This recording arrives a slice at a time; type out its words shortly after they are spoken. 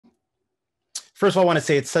First of all, I want to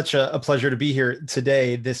say it's such a pleasure to be here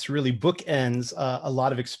today. This really bookends a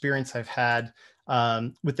lot of experience I've had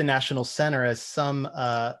with the National Center. As some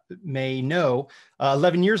may know,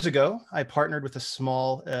 11 years ago, I partnered with a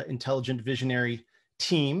small, intelligent, visionary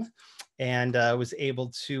team and was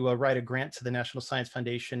able to write a grant to the National Science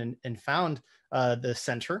Foundation and found the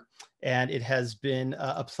center. And it has been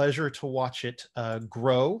a pleasure to watch it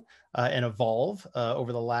grow and evolve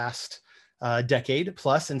over the last decade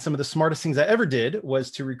plus. And some of the smartest things I ever did was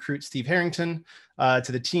to recruit Steve Harrington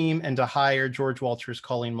to the team and to hire George Walters,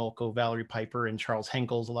 Colleen Molko, Valerie Piper, and Charles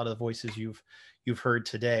Henkels, a lot of the voices you've heard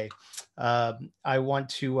today. I want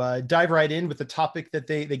to dive right in with the topic that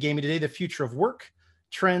they gave me today, the future of work,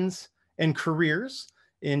 trends, and careers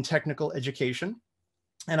in technical education.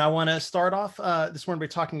 And I want to start off this morning by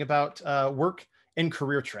talking about work and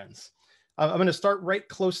career trends. I'm going to start right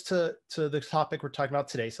close to the topic we're talking about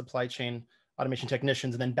today, supply chain automation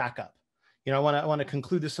technicians, and then back up. I want to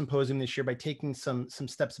conclude this symposium this year by taking some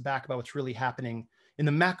steps back about what's really happening in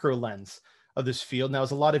the macro lens of this field. Now,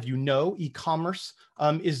 as a lot of you know, e-commerce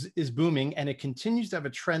is booming, and it continues to have a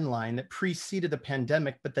trend line that preceded the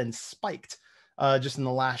pandemic, but then spiked just in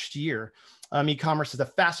the last year. E-commerce is the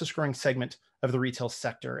fastest growing segment of the retail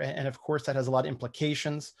sector. And of course, that has a lot of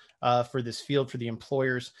implications for this field, for the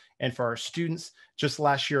employers, and for our students. Just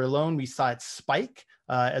last year alone, we saw it spike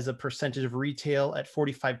as a percentage of retail at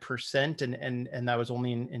 45%, and that was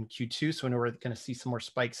only in Q2. So we know we're going to see some more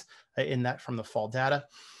spikes in that from the fall data.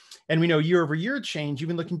 And we know year over year change,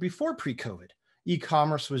 even looking before pre-COVID,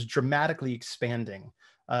 e-commerce was dramatically expanding.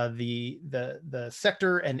 The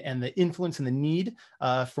sector and the influence and the need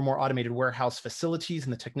for more automated warehouse facilities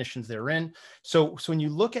and the technicians therein. So when you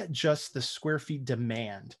look at just the square feet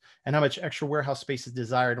demand and how much extra warehouse space is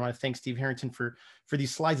desired, I want to thank Steve Harrington for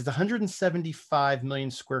these slides. It's 175 million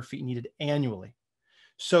square feet needed annually.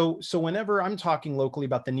 So whenever I'm talking locally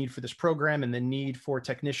about the need for this program and the need for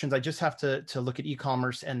technicians, I just have to look at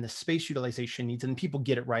e-commerce and the space utilization needs, and people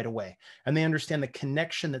get it right away. And they understand the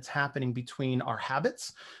connection that's happening between our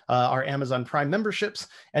habits, our Amazon Prime memberships,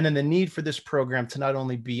 and then the need for this program to not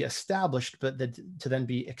only be established, but to then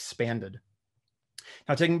be expanded.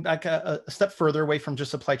 Now, taking back a step further away from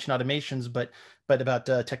just supply chain automations, but about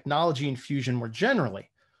technology infusion more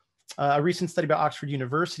generally. A recent study by Oxford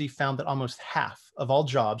University found that almost half of all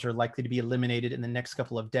jobs are likely to be eliminated in the next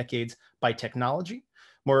couple of decades by technology.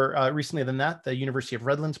 More recently than that, the University of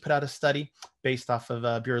Redlands put out a study based off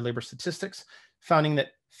of Bureau of Labor Statistics, finding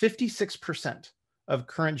that 56% of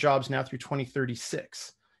current jobs now through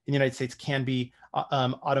 2036 in the United States can be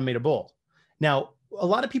automatable. Now, a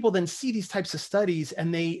lot of people then see these types of studies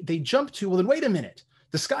and they jump to, well, then wait a minute,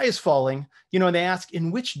 the sky is falling, and they ask, in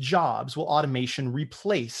which jobs will automation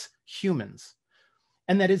replace humans?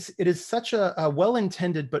 And it is such a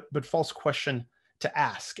well-intended but false question to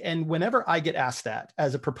ask. And whenever I get asked that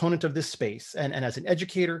as a proponent of this space and as an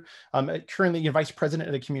educator, currently vice president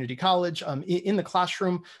at a community college, in the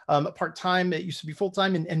classroom, part-time, it used to be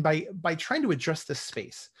full-time, and by trying to address this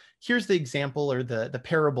space, here's the example or the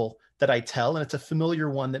parable that I tell, and it's a familiar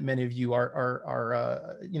one that many of you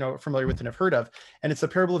are familiar with and have heard of, and it's the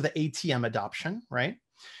parable of the ATM adoption, right?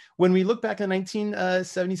 When we look back in the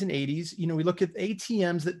 1970s and 80s, we look at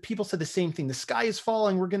ATMs that people said the same thing. The sky is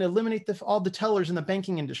falling. We're going to eliminate all the tellers in the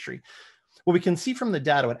banking industry. Well, we can see from the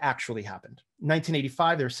data what actually happened. In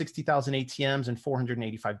 1985, there were 60,000 ATMs and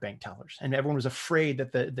 485 bank tellers. And everyone was afraid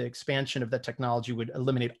that the expansion of that technology would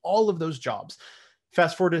eliminate all of those jobs.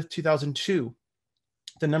 Fast forward to 2002,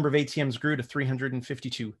 the number of ATMs grew to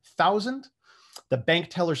 352,000. The bank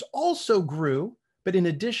tellers also grew. But in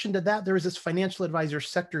addition to that, there was this financial advisor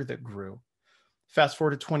sector that grew. Fast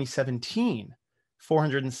forward to 2017,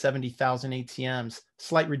 470,000 ATMs,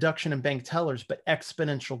 slight reduction in bank tellers, but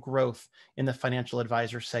exponential growth in the financial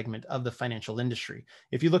advisor segment of the financial industry.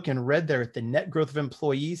 If you look in red there at the net growth of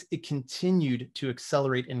employees, it continued to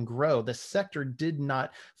accelerate and grow. The sector did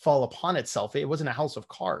not fall upon itself. It wasn't a house of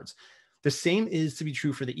cards. The same is to be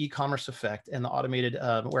true for the e-commerce effect and the automated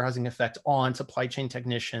warehousing effect on supply chain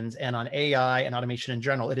technicians and on AI and automation in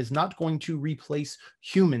general. It is not going to replace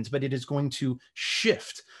humans, but it is going to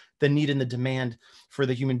shift the need and the demand for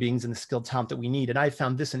the human beings and the skilled talent that we need. And I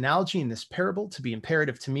found this analogy in this parable to be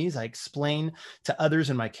imperative to me as I explain to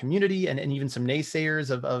others in my community and even some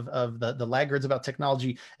naysayers of the laggards about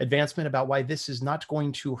technology advancement about why this is not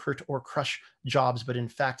going to hurt or crush jobs, but in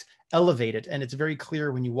fact, elevate it. And it's very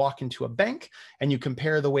clear when you walk into a bank and you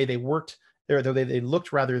compare the way they worked, or the way they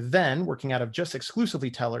looked rather than working out of just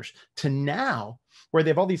exclusively tellers to now, where they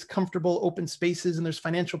have all these comfortable open spaces and there's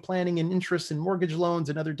financial planning and interest and mortgage loans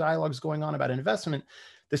and other dialogues going on about investment.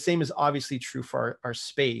 The same is obviously true for our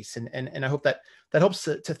space. And I hope that that helps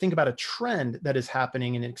to think about a trend that is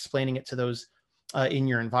happening and explaining it to those in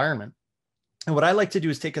your environment. And what I like to do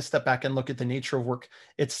is take a step back and look at the nature of work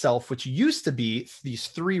itself, which used to be these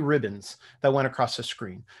three ribbons that went across the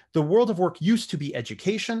screen. The world of work used to be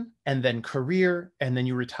education, and then career, and then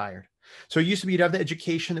you retired. So it used to be you'd have the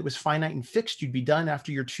education that was finite and fixed. You'd be done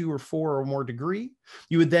after your 2 or 4 or more degree.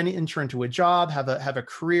 You would then enter into a job, have a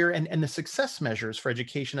career, and the success measures for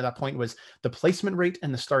education at that point was the placement rate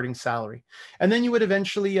and the starting salary. And then you would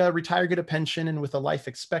eventually retire, get a pension, and with a life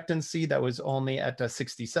expectancy that was only at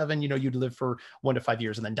 67, you'd live for 1 to 5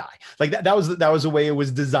 years and then die. Like that was the way it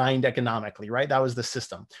was designed economically, right? That was the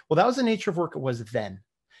system. Well, that was the nature of work it was then.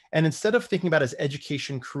 And instead of thinking about it as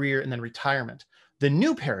education, career, and then retirement, the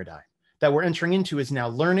new paradigm that we're entering into is now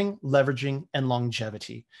learning, leveraging, and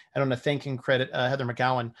longevity. I want to thank and credit Heather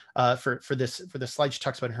McGowan for this slide she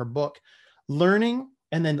talks about in her book. Learning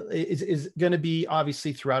and then is going to be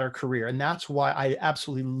obviously throughout our career. And that's why I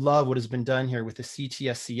absolutely love what has been done here with the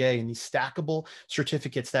CTSCA and these stackable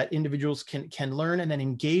certificates that individuals can learn and then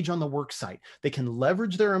engage on the work site. They can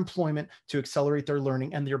leverage their employment to accelerate their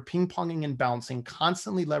learning, and they're ping-ponging and bouncing,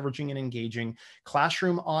 constantly leveraging and engaging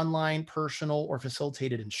classroom, online, personal, or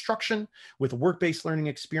facilitated instruction with work-based learning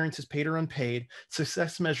experiences, paid or unpaid.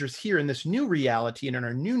 Success measures here in this new reality and in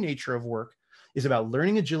our new nature of work is about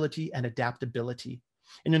learning agility and adaptability.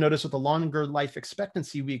 And you'll notice with the longer life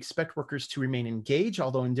expectancy, we expect workers to remain engaged,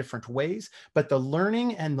 although in different ways. But the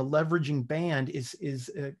learning and the leveraging band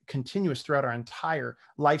is continuous throughout our entire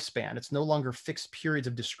lifespan. It's no longer fixed periods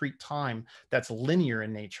of discrete time that's linear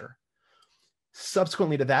in nature.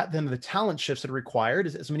 Subsequently to that, then the talent shifts that are required,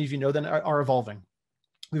 as many of you know, then are evolving.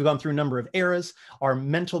 We've gone through a number of eras. Our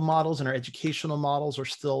mental models and our educational models are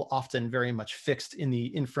still often very much fixed in the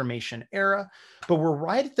information era, but we're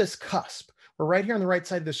right at this cusp. We're right here on the right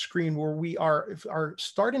side of the screen where we are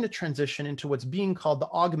starting to transition into what's being called the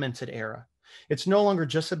augmented era. It's no longer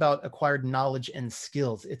just about acquired knowledge and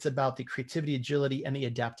skills. It's about the creativity, agility, and the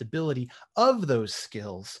adaptability of those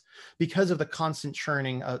skills because of the constant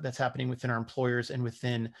churning that's happening within our employers and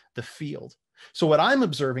within the field. So what I'm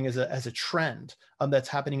observing as a trend that's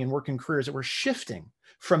happening in work and careers, that we're shifting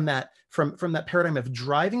from that paradigm of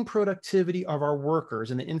driving productivity of our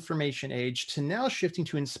workers in the information age to now shifting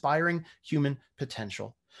to inspiring human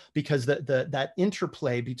potential, because that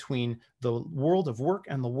interplay between the world of work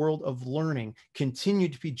and the world of learning continue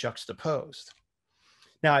to be juxtaposed.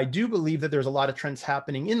 Now, I do believe that there's a lot of trends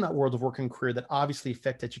happening in that world of work and career that obviously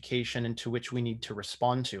affect education and to which we need to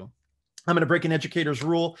respond to. I'm going to break an educator's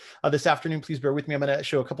rule this afternoon. Please bear with me. I'm going to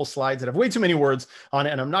show a couple slides that have way too many words on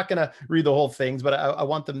it, and I'm not going to read the whole things, but I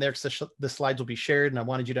want them there because the slides will be shared, and I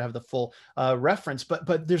wanted you to have the full reference.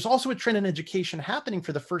 But there's also a trend in education happening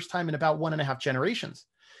for the first time in about 1.5 generations,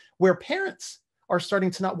 where parents are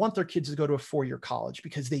starting to not want their kids to go to a 4-year college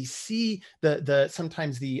because they see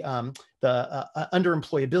sometimes the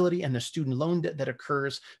underemployability and the student loan debt that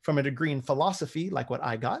occurs from a degree in philosophy, like what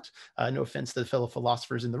I got. No offense to the fellow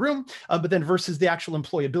philosophers in the room, but then versus the actual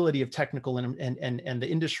employability of technical and the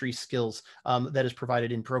industry skills that is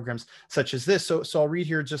provided in programs such as this. So I'll read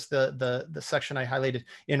here just the section I highlighted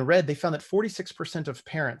in red. They found that 46% of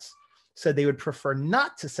parents said they would prefer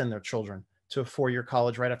not to send their children to a 4-year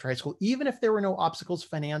college right after high school, even if there were no obstacles,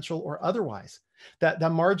 financial or otherwise. That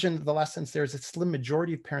margin, the last sentence there, is a slim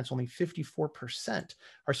majority of parents, only 54%,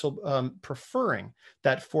 are still preferring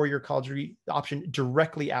that 4-year college option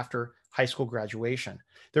directly after high school graduation.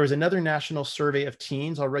 There was another national survey of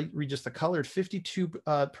teens. I'll read just the colored.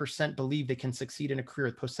 52% believe they can succeed in a career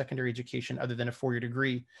with post-secondary education other than a 4-year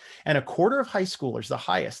degree. And a quarter of high schoolers, the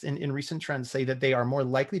highest in recent trends, say that they are more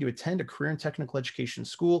likely to attend a career and technical education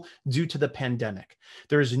school due to the pandemic.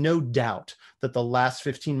 There is no doubt that the last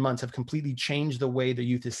 15 months have completely changed the way the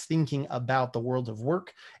youth is thinking about the world of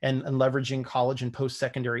work and leveraging college and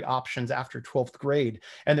post-secondary options after 12th grade.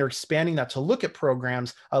 And they're expanding that to look at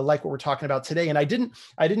programs like what we're talking about today. And I didn't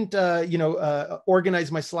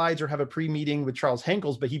organize my slides or have a pre-meeting with Charles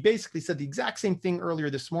Henkels, but he basically said the exact same thing earlier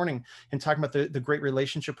this morning in talking about the great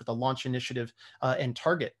relationship with the Launch Initiative and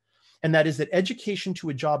Target. And that is that education to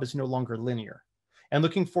a job is no longer linear. And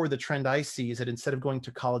looking forward, the trend I see is that instead of going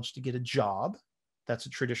to college to get a job, that's a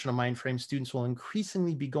traditional mind frame, students will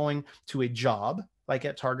increasingly be going to a job, like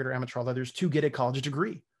at Target or Amateur or others, to get a college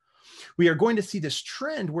degree. We are going to see this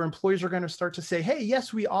trend where employers are going to start to say, hey,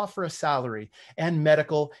 yes, we offer a salary and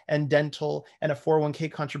medical and dental and a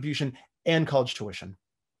 401k contribution and college tuition.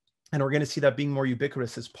 And we're going to see that being more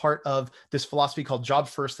ubiquitous as part of this philosophy called job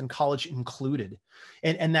first and college included.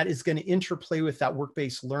 And that is going to interplay with that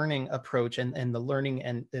work-based learning approach and the learning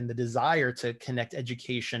and the desire to connect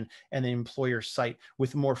education and the employer site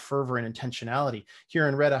with more fervor and intentionality. Here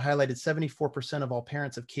in red, I highlighted 74% of all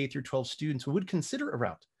parents of K through 12 students would consider a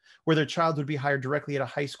route where their child would be hired directly at a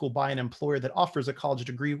high school by an employer that offers a college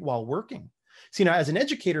degree while working. See, now as an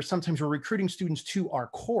educator, sometimes we're recruiting students to our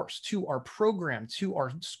course, to our program, to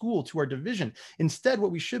our school, to our division. Instead,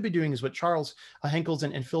 what we should be doing is what Charles Henkels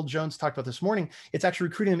and Phil Jones talked about this morning. It's actually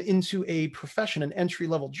recruiting them into a profession, an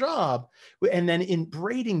entry-level job, and then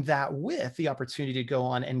braiding that with the opportunity to go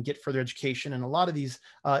on and get further education. And a lot of these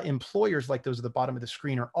employers, like those at the bottom of the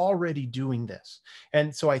screen, are already doing this.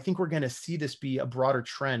 And so I think we're going to see this be a broader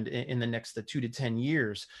trend in the next 2 to 10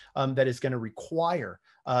 years that is going to require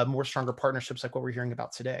more stronger partnerships like what we're hearing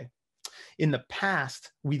about today. In the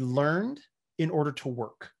past, we learned in order to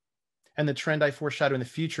work. And the trend I foreshadow in the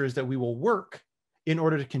future is that we will work in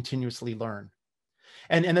order to continuously learn.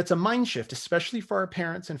 And that's a mind shift, especially for our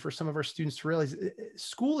parents and for some of our students to realize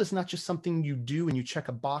school is not just something you do and you check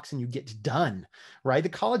a box and you get done, right? The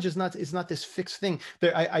college is not this fixed thing.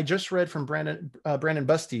 I just read from Brandon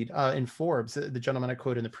Bustede in Forbes, the gentleman I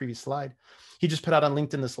quoted in the previous slide. He just put out on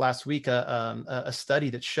LinkedIn this last week a study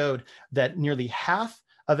that showed that nearly half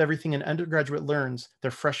of everything an undergraduate learns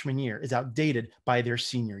their freshman year is outdated by their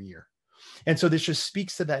senior year. And so this just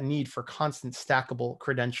speaks to that need for constant stackable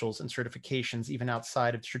credentials and certifications, even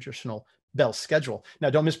outside of traditional Bell schedule.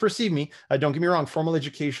 Now, don't misperceive me. Don't get me wrong. Formal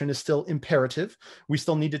education is still imperative. We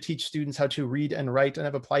still need to teach students how to read and write and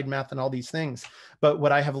have applied math and all these things. But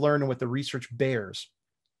what I have learned and what the research bears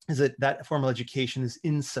is that formal education is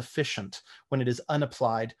insufficient when it is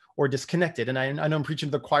unapplied or disconnected. And I know I'm preaching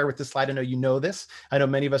to the choir with this slide. I know you know this. I know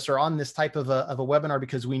many of us are on this type of a webinar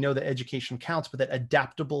because we know that education counts, but that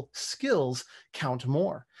adaptable skills count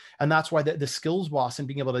more. And that's why the skills boss and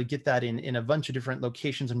being able to get that in a bunch of different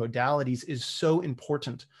locations and modalities is so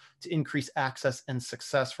important to increase access and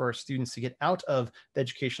success for our students to get out of the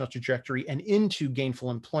educational trajectory and into gainful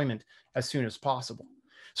employment as soon as possible.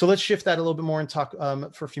 So let's shift that a little bit more and talk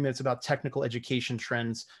for a few minutes about technical education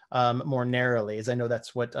trends more narrowly, as I know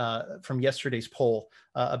that's what from yesterday's poll,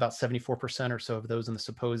 about 74% or so of those in the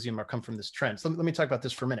symposium are come from this trend. So let me talk about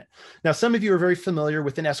this for a minute. Now, some of you are very familiar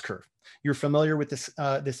with an S-curve. You're familiar with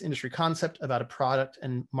this industry concept about a product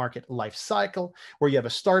and market life cycle, where you have a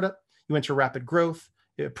startup, you enter rapid growth,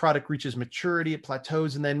 a product reaches maturity, it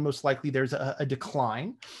plateaus, and then most likely there's a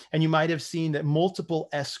decline. And you might have seen that multiple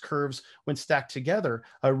S curves, when stacked together,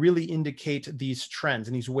 really indicate these trends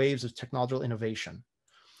and these waves of technological innovation.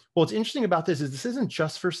 Well, what's interesting about this isn't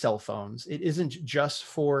just for cell phones. It isn't just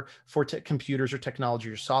for computers or technology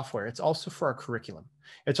or software. It's also for our curriculum.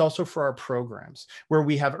 It's also for our programs, where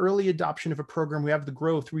we have early adoption of a program, we have the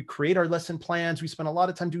growth, we create our lesson plans, we spend a lot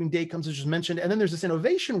of time doing DACOMs, as just mentioned, and then there's this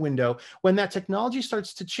innovation window when that technology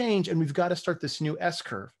starts to change and we've got to start this new S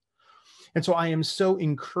curve. And so I am so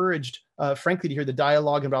encouraged, frankly, to hear the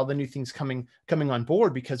dialogue about all the new things coming on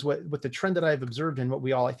board, because what the trend that I've observed and what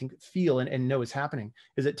we all, I think, feel and know is happening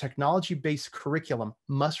is that technology-based curriculum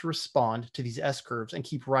must respond to these S curves and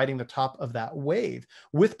keep riding the top of that wave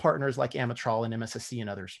with partners like Amitral and MSSC and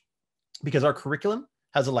others, because our curriculum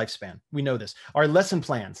has a lifespan. We know this. Our lesson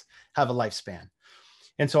plans have a lifespan.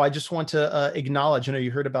 And so I just want to acknowledge, I know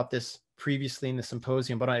you heard about this previously in the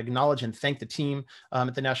symposium, but I acknowledge and thank the team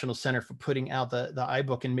at the National Center for putting out the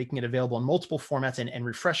iBook and making it available in multiple formats and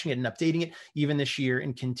refreshing it and updating it even this year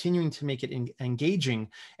and continuing to make it engaging,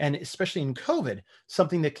 and especially in COVID,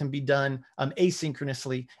 something that can be done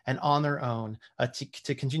asynchronously and on their own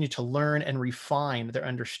to continue to learn and refine their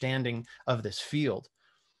understanding of this field.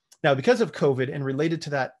 Now, because of COVID and related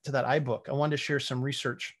to that iBook, I wanted to share some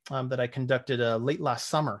research that I conducted late last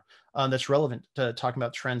summer that's relevant to talking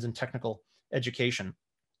about trends in technical education.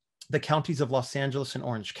 The counties of Los Angeles and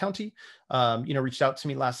Orange County, reached out to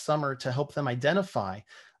me last summer to help them identify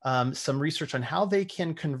some research on how they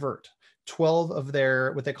can convert 12 of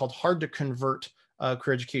their what they called hard to convert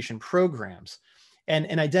career education programs.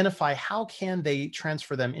 And identify how can they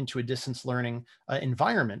transfer them into a distance learning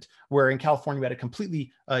environment, where in California we had a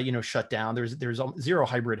completely shut down. There's zero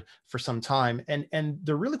hybrid for some time, and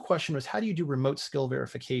the real question was, how do you do remote skill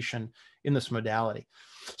verification in this modality.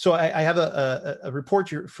 So I have a report.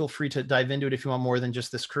 Feel free to dive into it if you want more than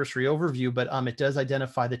just this cursory overview, but it does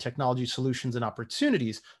identify the technology solutions and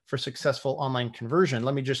opportunities for successful online conversion.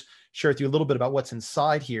 Let me just share with you a little bit about what's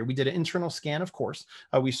inside here. We did an internal scan, of course.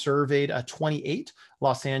 We surveyed 28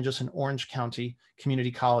 Los Angeles and Orange County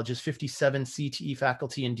community colleges. 57 CTE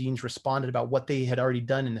faculty and deans responded about what they had already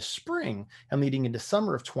done in the spring and leading into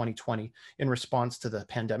summer of 2020 in response to the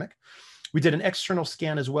pandemic. We did an external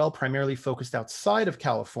scan as well, primarily focused outside of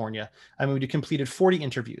California. We completed 40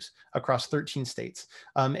 interviews across 13 states.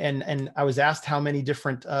 And I was asked how many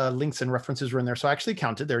different links and references were in there. So I actually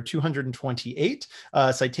counted. There are 228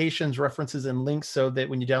 citations, references, and links, so that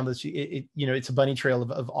when you download this, it's a bunny trail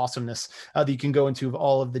of awesomeness that you can go into of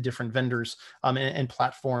all of the different vendors and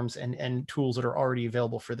platforms and tools that are already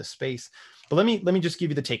available for this space. But let me just give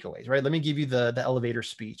you the takeaways, right? Let me give you the elevator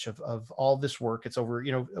speech of all this work. It's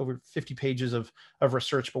over 50 pages of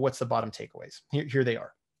research, but what's the bottom takeaways? Here they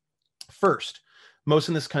are. First, most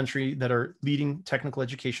in this country that are leading technical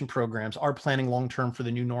education programs are planning long-term for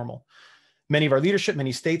the new normal. Many of our leadership,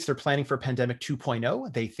 many states, they're planning for pandemic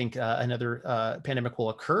 2.0. They think another pandemic will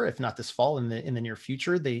occur, if not this fall, in the near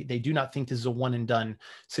future. They do not think this is a one and done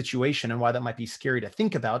situation, and why that might be scary to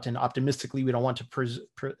think about. And optimistically, we don't want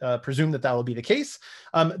to presume that will be the case.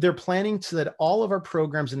 They're planning so that all of our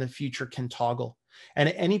programs in the future can toggle. And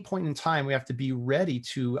at any point in time, we have to be ready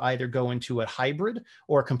to either go into a hybrid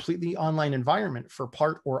or a completely online environment for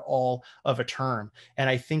part or all of a term. And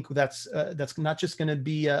I think that's not just going to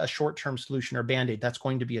be a short-term solution or band-aid. That's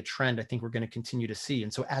going to be a trend I think we're going to continue to see.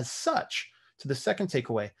 And so as such, to the second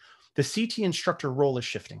takeaway, the CT instructor role is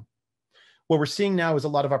shifting. What we're seeing now is a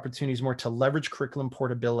lot of opportunities more to leverage curriculum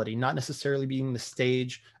portability, not necessarily being the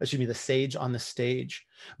sage on the stage,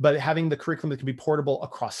 but having the curriculum that can be portable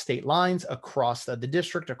across state lines, across the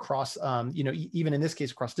district, across, even in this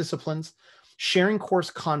case, across disciplines, sharing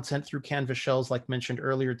course content through Canvas shells, like mentioned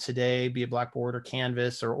earlier today, be it Blackboard or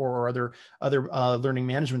Canvas or other learning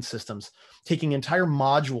management systems, taking entire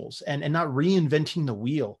modules and not reinventing the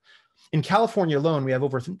wheel. In California alone, we have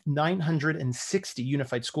over 960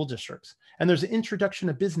 unified school districts, and there's an introduction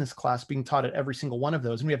to business class being taught at every single one of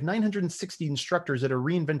those. And we have 960 instructors that are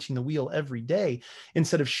reinventing the wheel every day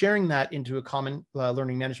instead of sharing that into a common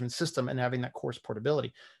learning management system and having that course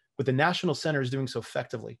portability. What the National Center is doing so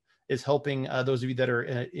effectively is helping those of you that are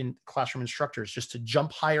in classroom instructors just to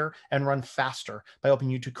jump higher and run faster by helping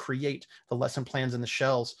you to create the lesson plans and the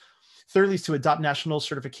shells. Thirdly, is to adopt national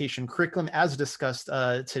certification curriculum as discussed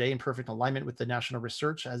today in perfect alignment with the national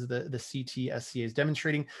research as the CTSCA is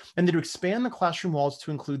demonstrating, and then to expand the classroom walls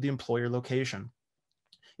to include the employer location.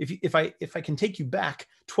 If I can take you back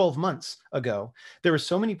 12 months ago, there were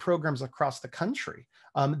so many programs across the country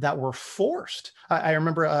that were forced. I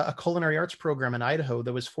remember a culinary arts program in Idaho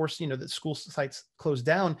that was forced, that school sites closed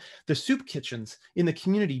down. The soup kitchens in the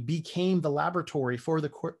community became the laboratory for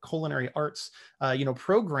the culinary arts,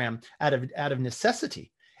 program out of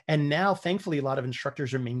necessity. And now, thankfully, a lot of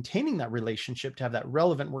instructors are maintaining that relationship to have that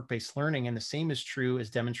relevant work-based learning. And the same is true as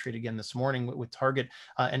demonstrated again this morning with Target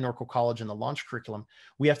and Norco College and the launch curriculum.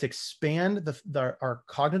 We have to expand our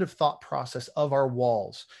cognitive thought process of our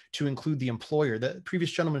walls to include the employer. The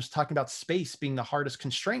previous gentleman was talking about space being the hardest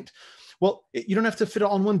constraint. Well, you don't have to fit it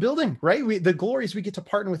all in one building, right? The glory is we get to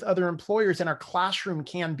partner with other employers, and our classroom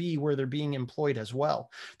can be where they're being employed as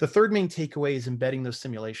well. The third main takeaway is embedding those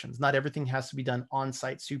simulations. Not everything has to be done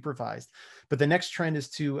on-site supervised, but the next trend is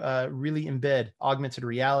to really embed augmented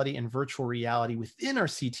reality and virtual reality within our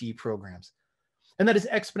CTE programs. And that is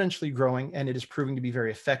exponentially growing, and it is proving to be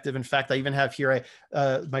very effective. In fact, I even have here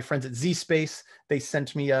my friends at zSpace. They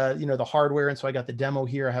sent me, the hardware, and so I got the demo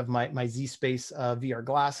here. I have my zSpace VR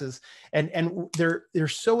glasses, and they're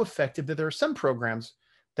so effective that there are some programs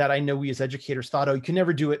that I know we as educators thought, oh, you can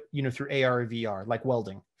never do it, through AR or VR, like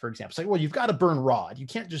welding, for example. It's like, well, you've got to burn rod. You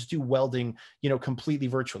can't just do welding, completely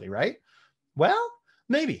virtually, right? Well,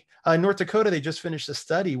 maybe. North Dakota, they just finished a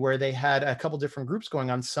study where they had a couple different groups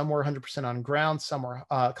going on. Some were 100% on ground, some were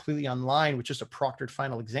completely online with just a proctored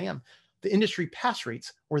final exam. The industry pass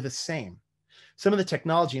rates were the same. Some of the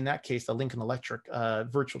technology in that case, the Lincoln Electric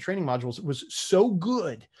virtual training modules, was so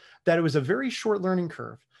good that it was a very short learning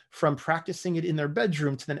curve from practicing it in their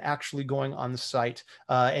bedroom to then actually going on the site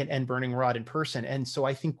and burning rod in person. And so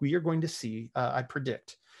I think we are going to see, I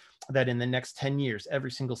predict, that in the next 10 years,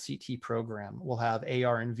 every single CT program will have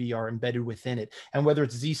AR and VR embedded within it. And whether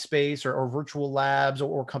it's zSpace or virtual labs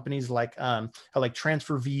or companies like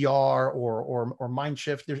Transfer VR or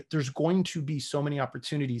Mindshift, there's going to be so many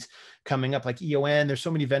opportunities coming up, like EON. There's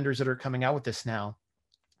so many vendors that are coming out with this now.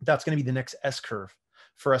 That's going to be the next S curve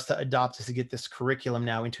for us to adopt is to get this curriculum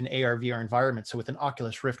now into an AR/VR environment. So with an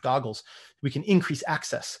Oculus Rift goggles, we can increase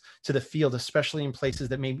access to the field, especially in places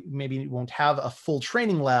that maybe won't have a full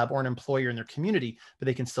training lab or an employer in their community, but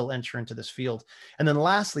they can still enter into this field. And then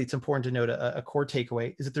lastly, it's important to note a core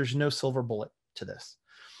takeaway is that there's no silver bullet to this.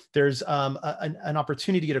 There's an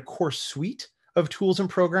opportunity to get a course suite of tools and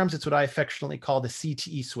programs. It's what I affectionately call the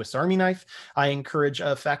CTE Swiss Army knife. I encourage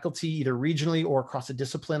faculty either regionally or across a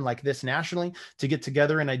discipline like this nationally to get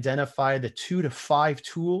together and identify the 2 to 5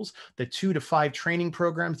 tools, the 2 to 5 training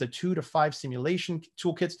programs, the 2 to 5 simulation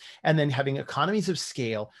toolkits, and then having economies of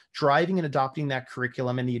scale, driving and adopting that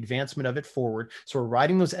curriculum and the advancement of it forward. So we're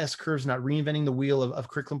riding those S-curves, not reinventing the wheel of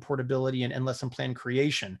curriculum portability and lesson plan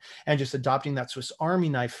creation, and just adopting that Swiss Army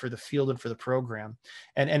knife for the field and for the program.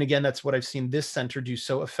 And again, that's what I've seen this center do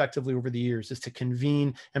so effectively over the years, is to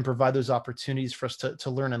convene and provide those opportunities for us to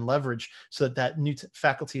learn and leverage, so that new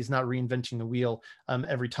faculty is not reinventing the wheel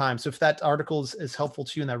every time. So if that article is helpful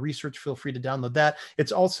to you in that research, feel free to download that.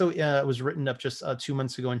 It's also was written up just 2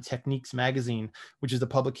 months ago in Techniques magazine, which is the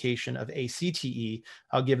publication of ACTE.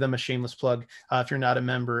 I'll give them a shameless plug if you're not a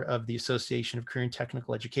member of the Association of Career and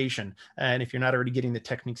Technical Education. And if you're not already getting the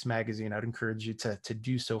Techniques magazine, I'd encourage you to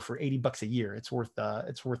do so for $80 a year. It's worth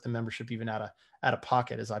the membership even out of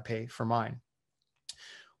pocket, as I pay for mine.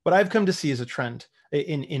 What I've come to see as a trend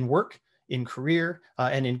in work, in career,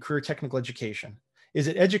 and in career technical education is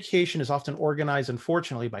that education is often organized,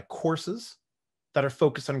 unfortunately, by courses that are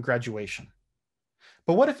focused on graduation.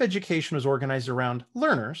 But what if education was organized around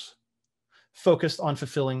learners focused on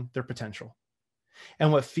fulfilling their potential?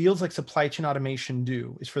 And what fields like supply chain automation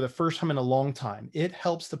do is, for the first time in a long time, it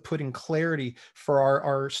helps to put in clarity for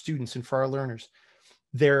our students and for our learners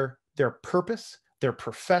their purpose, their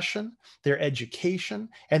profession, their education,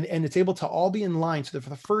 and it's able to all be in line, so that for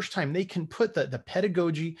the first time they can put the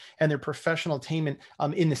pedagogy and their professional attainment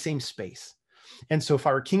in the same space. And so if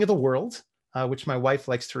I were king of the world, which my wife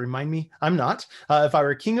likes to remind me I'm not, if I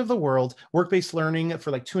were king of the world, work-based learning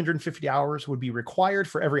for like 250 hours would be required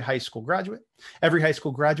for every high school graduate. Every high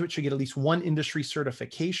school graduate should get at least one industry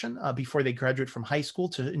certification before they graduate from high school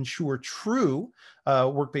to ensure true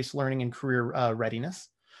work-based learning and career readiness.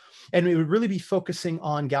 And we would really be focusing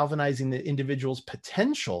on galvanizing the individual's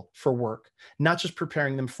potential for work, not just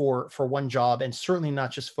preparing them for one job, and certainly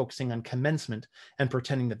not just focusing on commencement and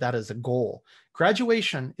pretending that that is a goal.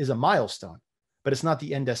 Graduation is a milestone, but it's not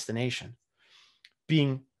the end destination.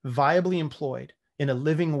 Being viably employed in a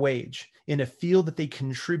living wage, in a field that they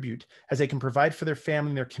contribute as they can provide for their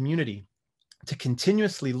family and their community, to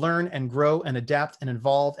continuously learn and grow and adapt and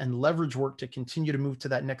evolve and leverage work to continue to move to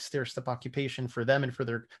that next stair-step occupation for them and for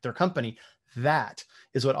their company. That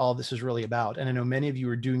is what all this is really about. And I know many of you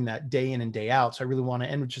are doing that day in and day out. So I really want to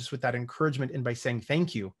end just with that encouragement and by saying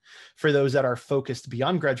thank you for those that are focused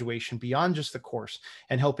beyond graduation, beyond just the course,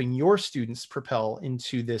 and helping your students propel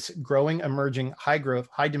into this growing, emerging, high growth,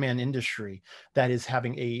 high demand industry that is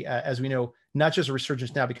having as we know, not just a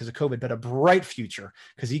resurgence now because of COVID, but a bright future,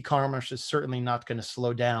 because e-commerce is certainly not going to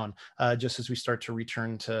slow down just as we start to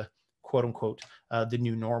return to quote unquote the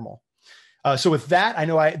new normal. So with that, I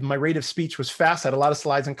know my rate of speech was fast. I had a lot of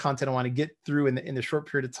slides and content I want to get through in the short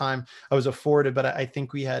period of time I was afforded, but I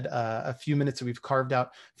think we had a few minutes that we've carved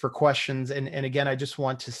out for questions. And again, I just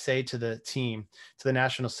want to say to the team, to the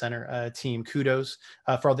National Center team, kudos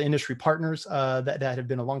for all the industry partners that have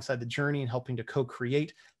been alongside the journey and helping to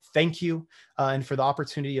co-create. Thank you. And for the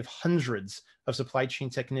opportunity of hundreds of supply chain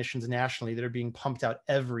technicians nationally that are being pumped out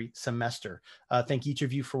every semester. Thank each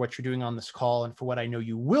of you for what you're doing on this call and for what I know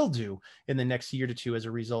you will do in the next year to two as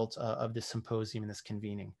a result of this symposium and this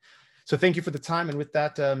convening. So thank you for the time. And with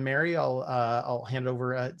that, Mary, I'll hand it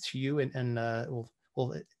over to you and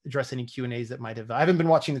we'll address any Q&As that might have. I haven't been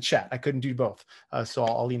watching the chat. I couldn't do both. So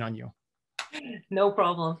I'll lean on you. No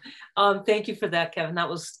problem. Thank you for that, Kevin. That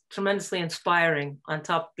was tremendously inspiring, on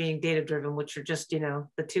top of being data-driven, which are just, the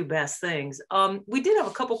two best things. We did have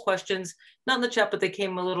a couple questions, not in the chat, but they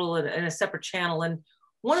came a little in a separate channel. And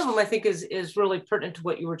one of them I think is really pertinent to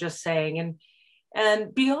what you were just saying.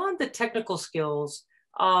 And beyond the technical skills,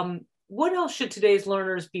 what else should today's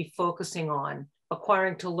learners be focusing on,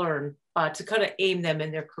 acquiring to learn, to kind of aim them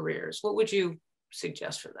in their careers? What would you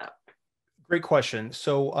suggest for that? Great question.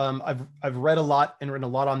 So I've read a lot and written a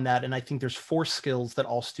lot on that. And I think there's 4 skills that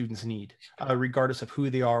all students need, regardless of who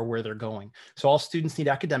they are, where they're going. So all students need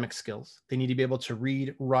academic skills. They need to be able to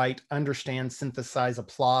read, write, understand, synthesize,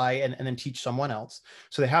 apply, and then teach someone else.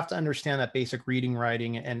 So they have to understand that basic reading,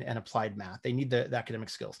 writing, and applied math. They need the academic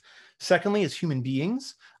skills. Secondly, as human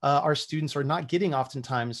beings, our students are not getting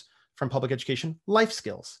oftentimes from public education life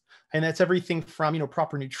skills. And that's everything from,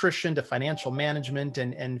 proper nutrition to financial management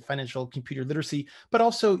and financial computer literacy, but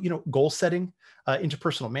also, goal setting,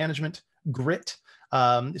 interpersonal management, grit.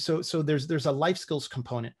 So there's a life skills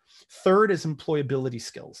component. Third is employability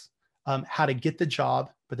skills, how to get the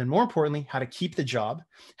job, but then more importantly, how to keep the job,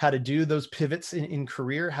 how to do those pivots in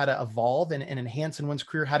career, how to evolve and enhance in one's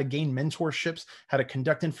career, how to gain mentorships, how to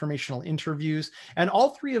conduct informational interviews. And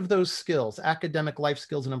all three of those skills, academic, life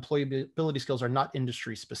skills, and employability skills, are not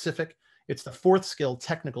industry specific. It's the fourth skill,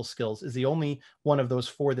 technical skills, is the only one of those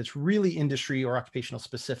four that's really industry or occupational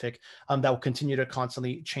specific, that will continue to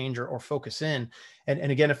constantly change or focus in.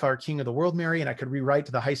 And again, if I were king of the world, Mary, and I could rewrite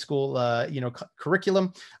the high school,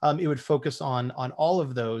 curriculum, it would focus on all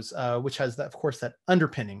of those, which has, of course, that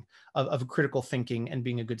underpinning of critical thinking and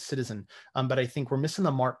being a good citizen. But I think we're missing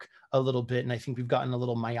the mark a little bit, and I think we've gotten a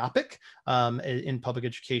little myopic in public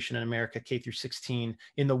education in America, K through 16,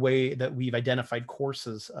 in the way that we've identified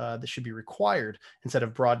courses that should be required instead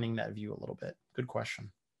of broadening that view a little bit. Good question.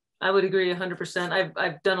 I would agree 100%.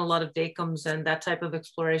 I've done a lot of DACOMs and that type of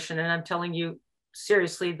exploration, and I'm telling you,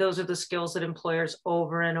 seriously, those are the skills that employers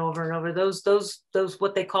over and over and over, those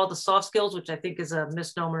what they call the soft skills, which I think is a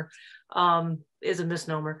misnomer,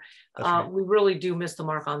 Right. We really do miss the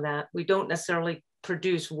mark on that. We don't necessarily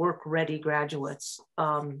produce work-ready graduates,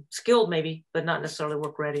 skilled maybe, but not necessarily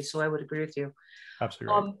work-ready. So I would agree with you.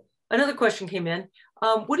 Absolutely right. Another question came in.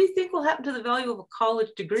 What do you think will happen to the value of a college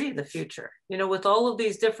degree in the future? With all of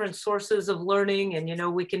these different sources of learning,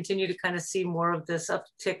 and, we continue to kind of see more of this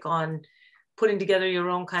uptick on putting together your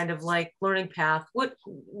own kind of like learning path. What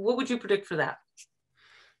would you predict for that?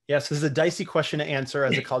 Yes, this is a dicey question to answer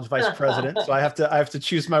as a college vice president, so I have to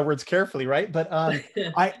choose my words carefully, right? But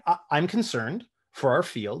I'm concerned for our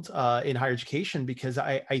field in higher education, because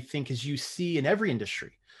I think, as you see in every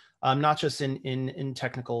industry, not just in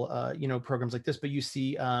technical programs like this, but you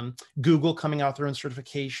see Google coming out with their own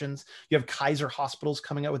certifications. You have Kaiser hospitals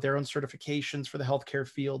coming out with their own certifications for the healthcare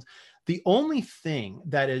field. The only thing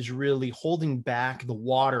that is really holding back the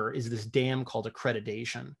water is this dam called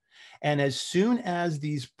accreditation. And as soon as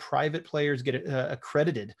these private players get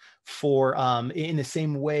accredited for in the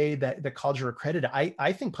same way that the college are accredited,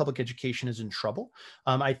 I think public education is in trouble.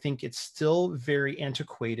 I think it's still very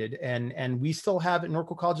antiquated, and we still have at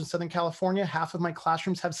Norco College in Southern California, half of my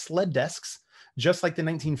classrooms have sled desks, just like the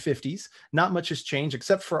 1950s. Not much has changed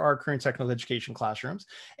except for our current technical education classrooms.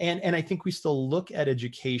 And I think we still look at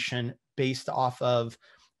education based off of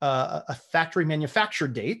a factory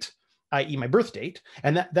manufactured date, i.e. my birth date,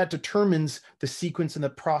 and that determines the sequence and the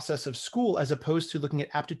process of school, as opposed to looking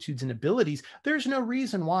at aptitudes and abilities. There's no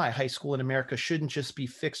reason why high school in America shouldn't just be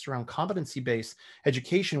fixed around competency-based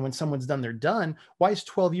education. When someone's done, they're done. Why is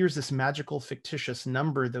 12 years this magical, fictitious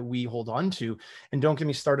number that we hold on to? And don't get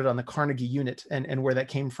me started on the Carnegie unit and where that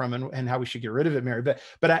came from and how we should get rid of it, Mary. But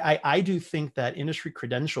I do think that industry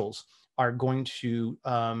credentials are going to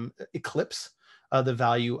eclipse the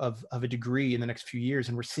value of a degree in the next few years.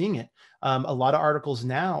 And we're seeing it. A lot of articles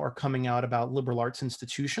now are coming out about liberal arts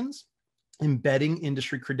institutions embedding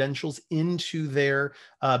industry credentials into their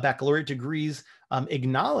baccalaureate degrees,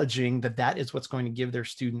 acknowledging that is what's going to give their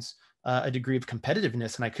students a degree of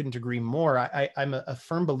competitiveness. And I couldn't agree more. I'm a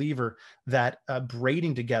firm believer that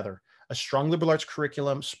braiding together a strong liberal arts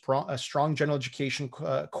curriculum, a strong general education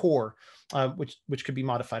core, which could be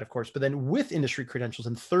modified, of course, but then with industry credentials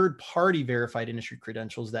and third-party verified industry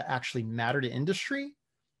credentials that actually matter to industry,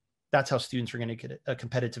 that's how students are going to get a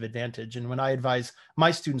competitive advantage. And when I advise my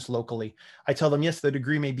students locally, I tell them, yes, the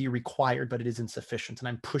degree may be required, but it is insufficient. And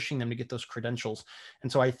I'm pushing them to get those credentials. And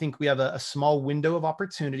so I think we have a small window of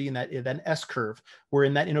opportunity in that S curve. We're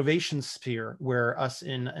in that innovation sphere where us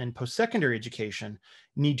in post-secondary education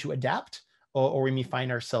need to adapt, or we may find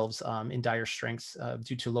ourselves in dire straits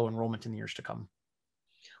due to low enrollment in the years to come.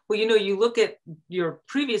 Well, you look at your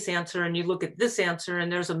previous answer and you look at this answer, and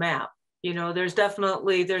there's a map. There's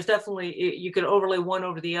definitely, you could overlay one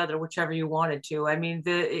over the other, whichever you wanted to. I mean,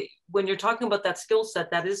 when you're talking about that skill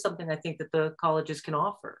set, that is something I think that the colleges can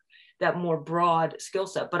offer, that more broad skill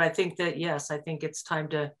set. But I think that, yes, I think it's time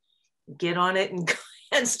to get on it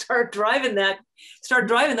and start driving that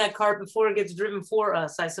cart before it gets driven for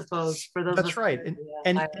us, I suppose. For those. That's right.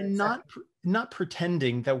 And not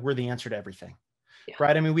pretending that we're the answer to everything. Yeah.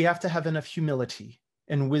 Right. I mean, we have to have enough humility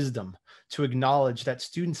and wisdom to acknowledge that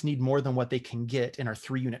students need more than what they can get in our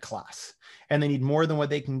 3-unit class. And they need more than what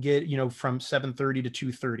they can get, from 7:30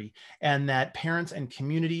 to 2:30. And that parents and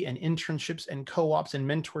community and internships and co-ops and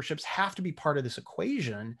mentorships have to be part of this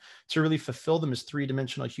equation to really fulfill them as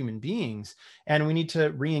 3-dimensional human beings. And we need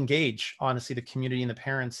to re-engage, honestly, the community and the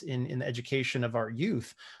parents in the education of our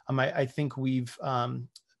youth. I think we've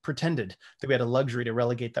pretended that we had a luxury to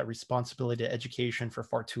relegate that responsibility to education for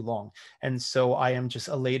far too long. And so I am just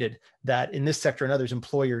elated that in this sector and others,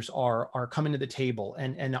 employers are coming to the table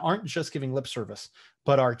and aren't just giving lip service,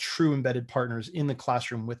 but are true embedded partners in the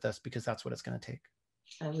classroom with us, because that's what it's going to take.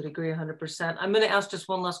 I would agree 100%. I'm going to ask just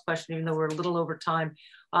one last question, even though we're a little over time.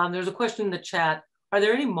 There's a question in the chat. Are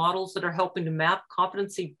there any models that are helping to map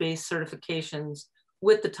competency-based certifications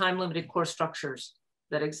with the time-limited course structures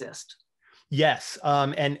that exist? Yes,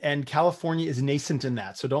 and California is nascent in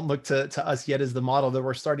that. So don't look to us yet as the model, that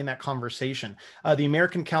we're starting that conversation. The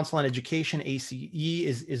American Council on Education, ACE,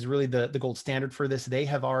 is really the gold standard for this. They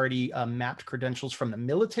have already mapped credentials from the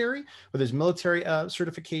military, where there's military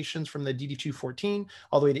certifications from the DD 214,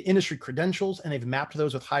 all the way to industry credentials, and they've mapped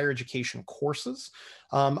those with higher education courses.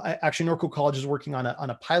 Actually, Norco College is working on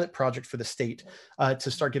a pilot project for the state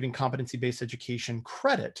to start giving competency-based education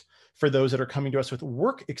credit for those that are coming to us with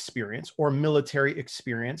work experience or military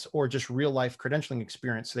experience or just real life credentialing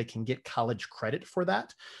experience, so they can get college credit for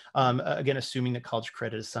that. Again, assuming that college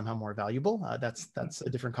credit is somehow more valuable. That's a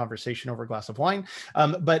different conversation over a glass of wine.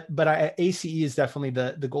 But ACE is definitely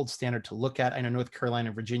the gold standard to look at. I know North Carolina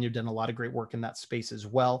and Virginia have done a lot of great work in that space as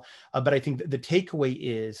well. But I think the takeaway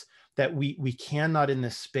is that we cannot in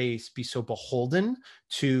this space be so beholden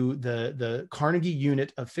to the Carnegie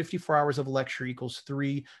unit of 54 hours of lecture equals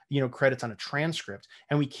 3 credits on a transcript.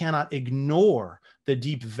 And we cannot ignore the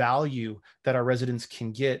deep value that our residents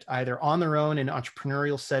can get either on their own in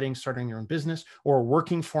entrepreneurial settings, starting their own business, or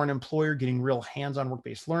working for an employer, getting real hands-on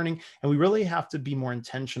work-based learning. And we really have to be more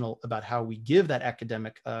intentional about how we give that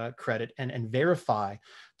academic credit and verify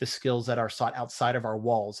the skills that are sought outside of our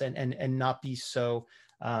walls, and not be so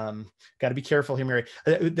got to be careful here, Mary.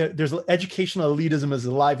 There's educational elitism is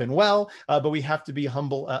alive and well, but we have to be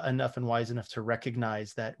humble enough and wise enough to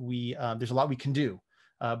recognize that there's a lot we can do,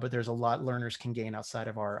 but there's a lot learners can gain outside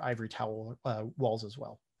of our ivory tower walls as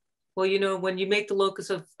well. Well, when you make the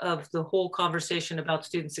locus of the whole conversation about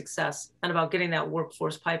student success and about getting that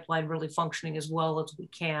workforce pipeline really functioning as well as we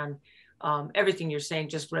can, everything you're saying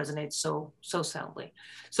just resonates so soundly.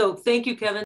 So thank you, Kevin.